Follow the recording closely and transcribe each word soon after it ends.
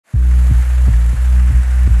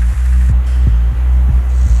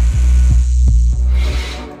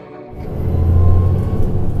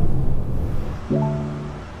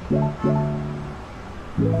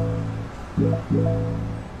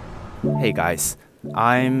Hey guys,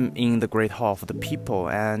 I'm in the Great Hall of the People,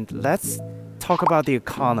 and let's talk about the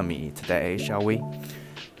economy today, shall we?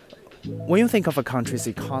 When you think of a country's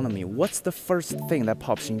economy, what's the first thing that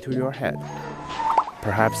pops into your head?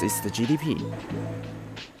 Perhaps it's the GDP.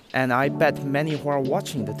 And I bet many who are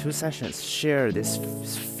watching the two sessions share this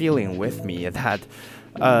feeling with me that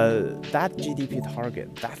that GDP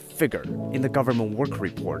target, that figure in the government work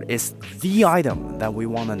report is the item that we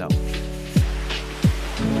want to know.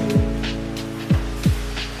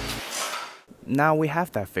 Now we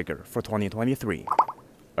have that figure for 2023,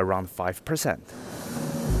 around 5%.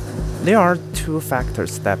 There are two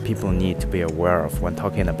factors that people need to be aware of when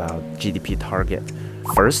talking about GDP target.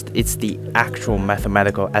 First, it's the actual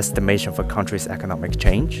mathematical estimation of a country's economic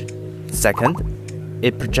change. Second,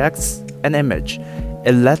 it projects an image.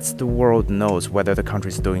 It lets the world knows whether the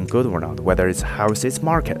country is doing good or not, whether it's how's its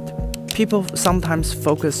market. People sometimes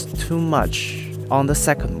focus too much on the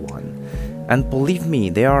second one. And believe me,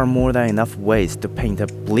 there are more than enough ways to paint a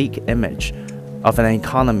bleak image of an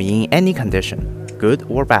economy in any condition, good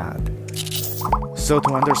or bad. So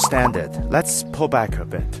to understand it, let's pull back a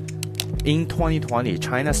bit. In 2020,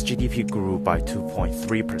 China's GDP grew by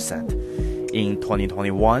 2.3%. In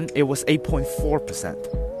 2021, it was 8.4%.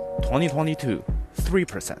 2022,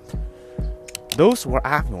 3%. Those were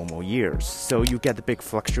abnormal years, so you get the big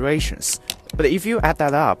fluctuations. But if you add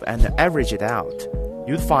that up and average it out,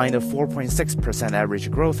 you'd find a 4.6% average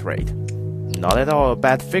growth rate. Not at all a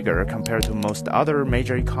bad figure compared to most other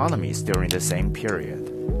major economies during the same period.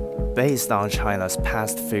 Based on China's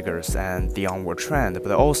past figures and the onward trend,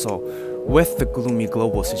 but also with the gloomy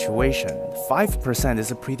global situation, 5% is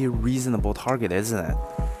a pretty reasonable target, isn't it?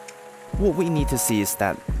 What we need to see is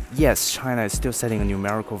that, yes, China is still setting a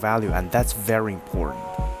numerical value, and that's very important.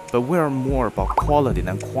 But we're more about quality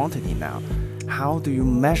than quantity now. How do you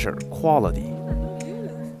measure quality?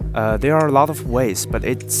 There are a lot of ways, but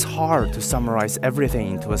it's hard to summarize everything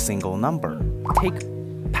into a single number. Take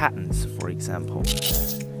patents, for example.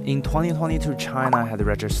 In 2022, China had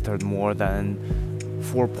registered more than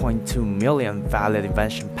 4.2 million valid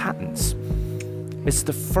invention patents. It's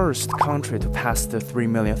the first country to pass the 3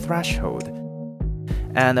 million threshold,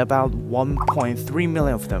 and about 1.3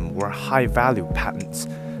 million of them were high-value patents.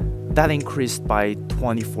 That increased by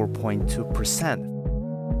 24.2%.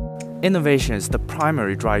 Innovation is the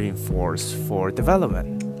primary driving force for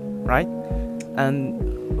development, right? And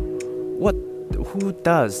who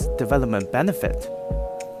does development benefit?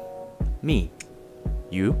 Me,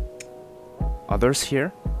 you, others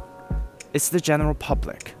here? It's the general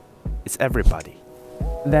public. It's everybody.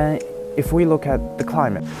 Then, if we look at the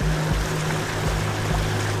climate.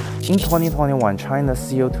 In 2021, China's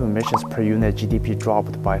CO2 emissions per unit GDP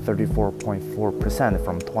dropped by 34.4%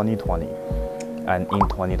 from 2020. And in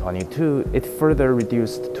 2022, it further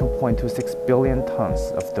reduced 2.26 billion tons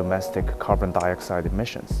of domestic carbon dioxide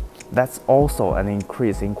emissions. That's also an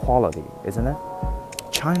increase in quality, isn't it?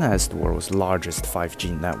 China is the world's largest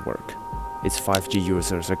 5G network. Its 5G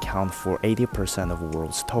users account for 80% of the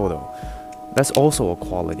world's total. That's also a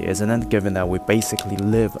quality, isn't it, given that we basically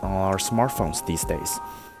live on our smartphones these days?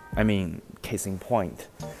 I mean, case in point.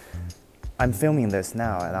 I'm filming this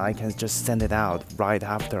now and I can just send it out right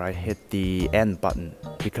after I hit the end button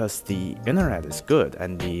because the internet is good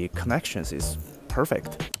and the connections is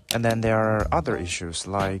perfect. And then there are other issues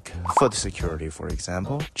like food security, for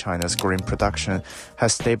example. China's grain production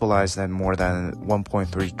has stabilized at more than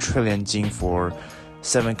 1.3 trillion jing for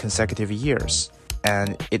 7 consecutive years.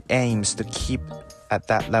 And it aims to keep at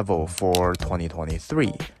that level for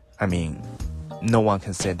 2023. I mean, no one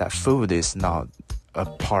can say that food is not a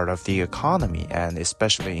part of the economy, and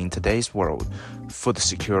especially in today's world, food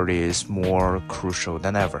security is more crucial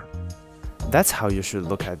than ever. That's how you should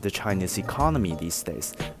look at the Chinese economy these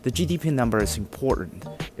days. The GDP number is important.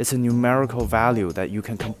 It's a numerical value that you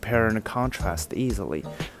can compare and contrast easily.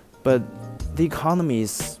 But the economy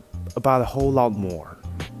is about a whole lot more,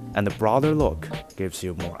 and the broader look gives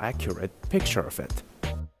you a more accurate picture of it.